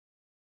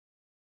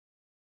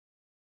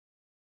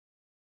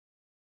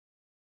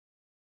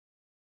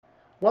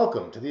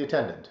Welcome to The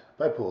Attendant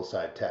by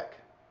Poolside Tech.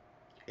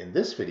 In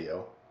this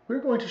video,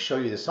 we're going to show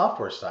you the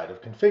software side of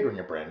configuring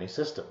a brand new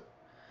system.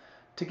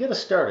 To get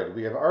us started,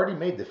 we have already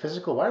made the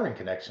physical wiring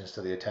connections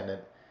to the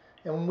Attendant,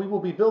 and we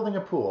will be building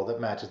a pool that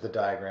matches the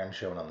diagram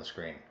shown on the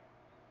screen.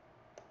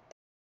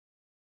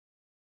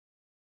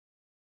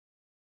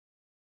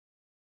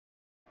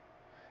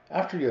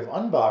 After you have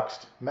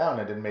unboxed,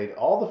 mounted, and made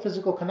all the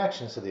physical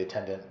connections to the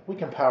Attendant, we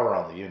can power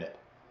on the unit.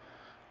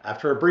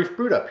 After a brief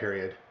boot up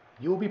period,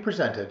 you will be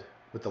presented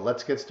with the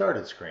Let's Get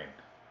Started screen.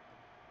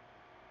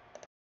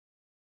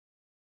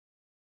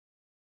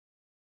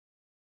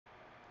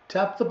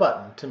 Tap the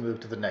button to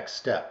move to the next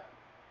step.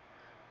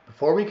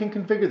 Before we can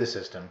configure the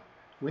system,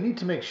 we need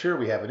to make sure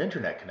we have an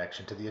internet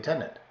connection to the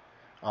Attendant.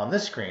 On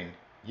this screen,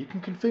 you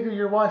can configure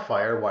your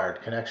Wi-Fi or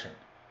wired connection.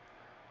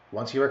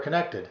 Once you are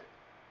connected,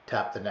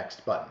 tap the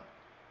Next button.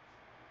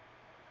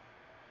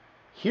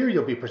 Here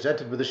you'll be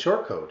presented with a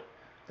shortcode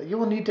that you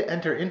will need to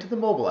enter into the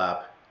mobile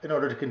app in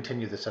order to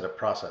continue the setup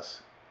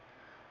process.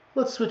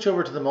 Let's switch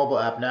over to the mobile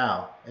app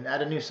now and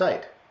add a new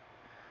site.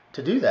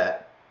 To do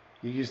that,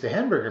 you use the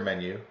hamburger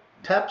menu,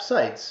 tap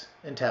Sites,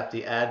 and tap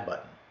the Add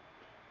button.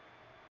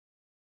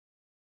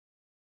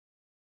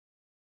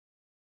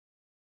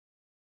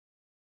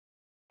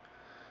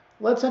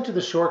 Let's enter the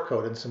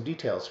shortcode and some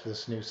details for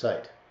this new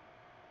site.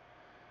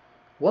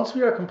 Once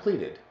we are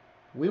completed,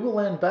 we will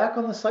land back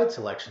on the site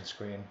selection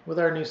screen with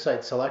our new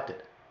site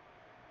selected.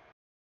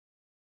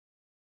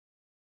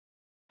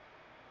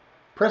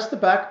 Press the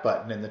back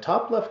button in the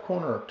top left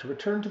corner to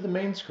return to the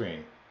main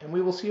screen, and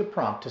we will see a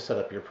prompt to set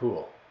up your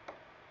pool.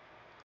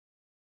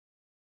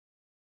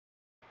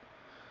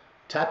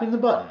 Tapping the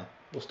button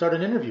will start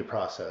an interview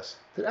process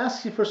that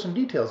asks you for some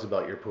details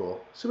about your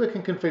pool so it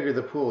can configure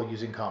the pool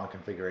using common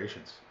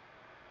configurations.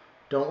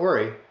 Don't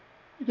worry,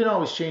 you can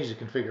always change the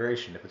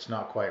configuration if it's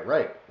not quite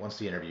right once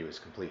the interview is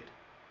complete.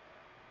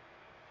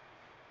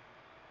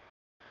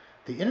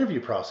 The interview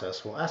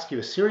process will ask you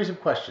a series of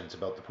questions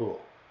about the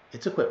pool,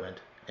 its equipment,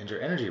 and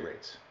your energy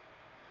rates.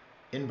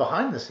 In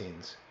behind the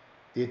scenes,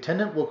 the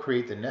Attendant will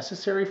create the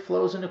necessary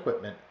flows and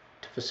equipment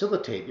to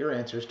facilitate your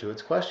answers to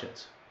its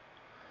questions.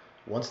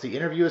 Once the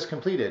interview is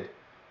completed,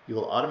 you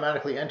will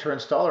automatically enter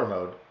installer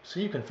mode so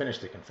you can finish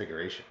the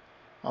configuration.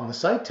 On the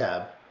Site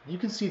tab, you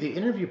can see the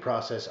interview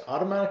process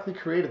automatically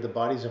created the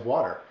bodies of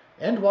water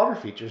and water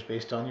features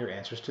based on your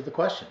answers to the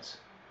questions.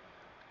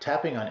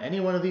 Tapping on any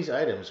one of these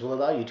items will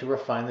allow you to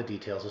refine the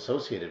details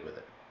associated with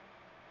it.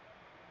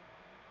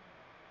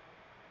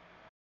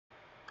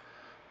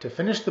 To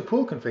finish the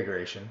pool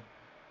configuration,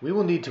 we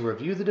will need to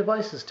review the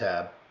Devices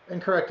tab and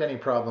correct any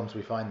problems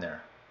we find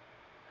there.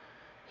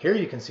 Here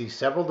you can see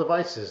several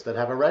devices that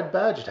have a red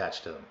badge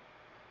attached to them,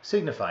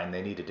 signifying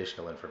they need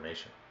additional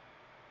information.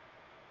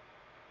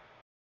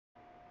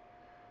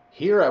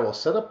 Here I will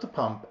set up the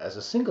pump as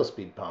a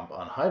single-speed pump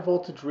on high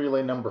voltage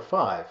relay number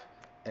 5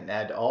 and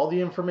add all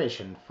the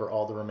information for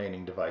all the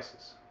remaining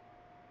devices.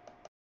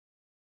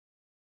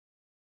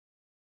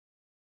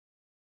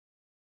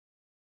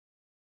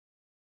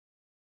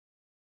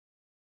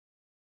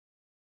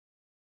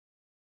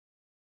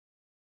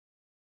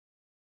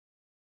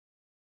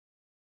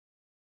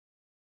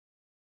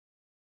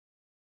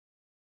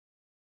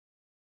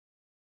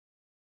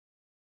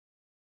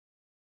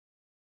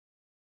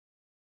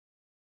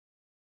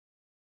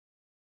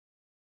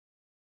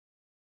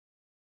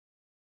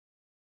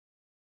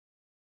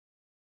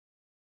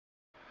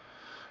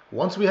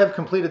 Once we have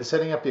completed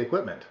setting up the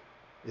equipment,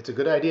 it's a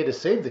good idea to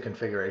save the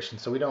configuration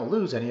so we don't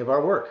lose any of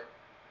our work.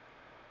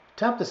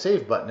 Tap the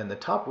Save button in the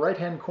top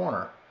right-hand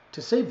corner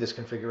to save this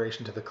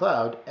configuration to the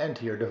cloud and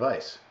to your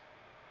device.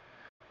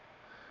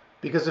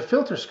 Because a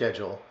filter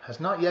schedule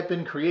has not yet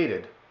been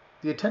created,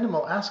 the Attendant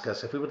will ask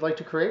us if we would like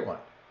to create one.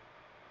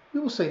 We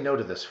will say no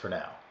to this for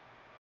now.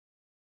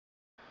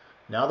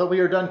 Now that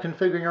we are done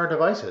configuring our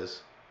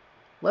devices,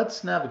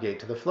 let's navigate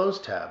to the Flows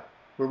tab,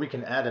 where we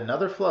can add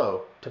another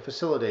flow to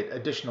facilitate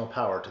additional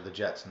power to the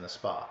jets in the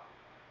spa.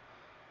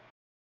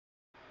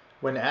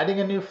 When adding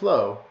a new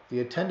flow,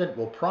 the Attendant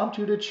will prompt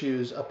you to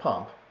choose a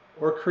pump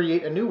or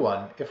create a new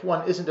one if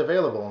one isn't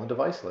available on the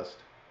device list.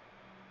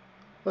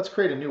 Let's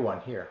create a new one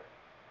here.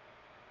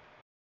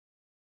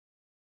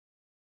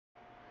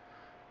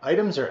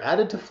 Items are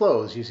added to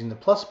flows using the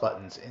plus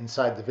buttons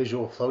inside the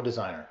Visual Flow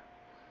Designer.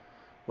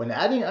 When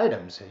adding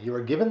items, you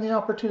are given the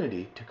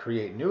opportunity to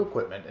create new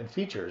equipment and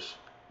features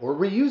or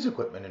reuse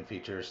equipment and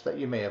features that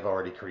you may have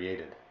already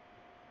created.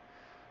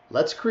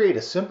 Let's create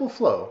a simple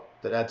flow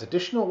that adds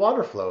additional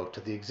water flow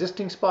to the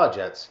existing spa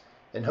jets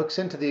and hooks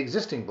into the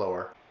existing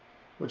blower,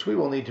 which we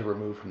will need to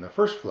remove from the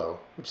first flow,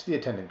 which the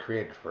Attendant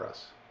created for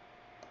us.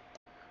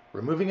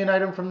 Removing an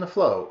item from the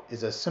flow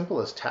is as simple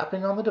as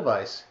tapping on the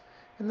device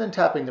and then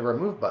tapping the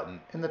Remove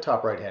button in the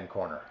top right-hand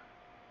corner.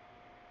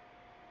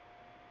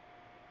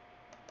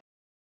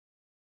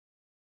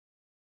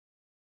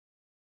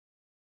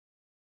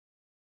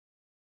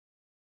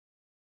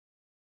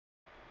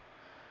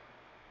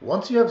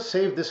 Once you have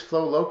saved this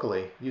flow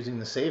locally using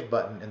the Save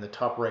button in the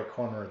top right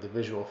corner of the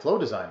Visual Flow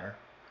Designer,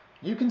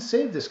 you can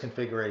save this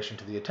configuration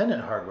to the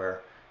Attendant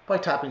hardware by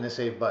tapping the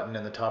Save button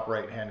in the top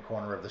right-hand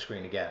corner of the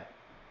screen again.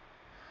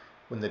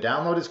 When the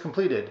download is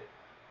completed,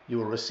 you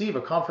will receive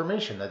a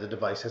confirmation that the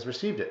device has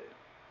received it.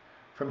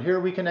 From here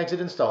we can exit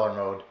installer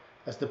mode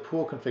as the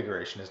pool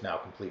configuration is now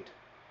complete.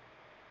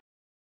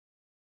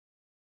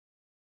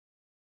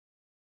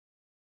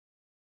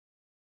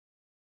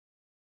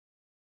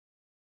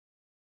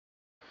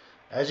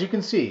 As you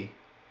can see,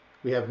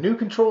 we have new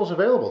controls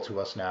available to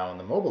us now in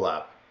the mobile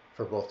app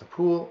for both the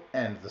pool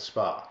and the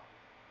spa.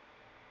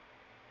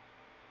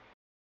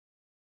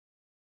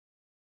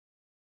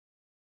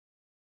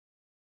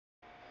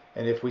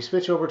 And if we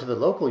switch over to the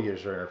local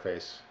user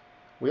interface,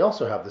 we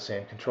also have the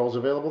same controls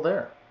available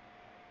there.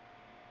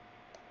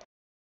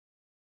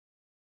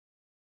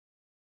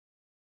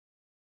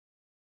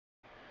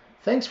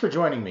 Thanks for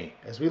joining me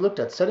as we looked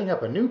at setting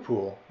up a new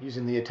pool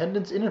using the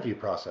Attendant's interview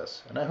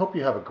process, and I hope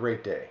you have a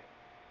great day.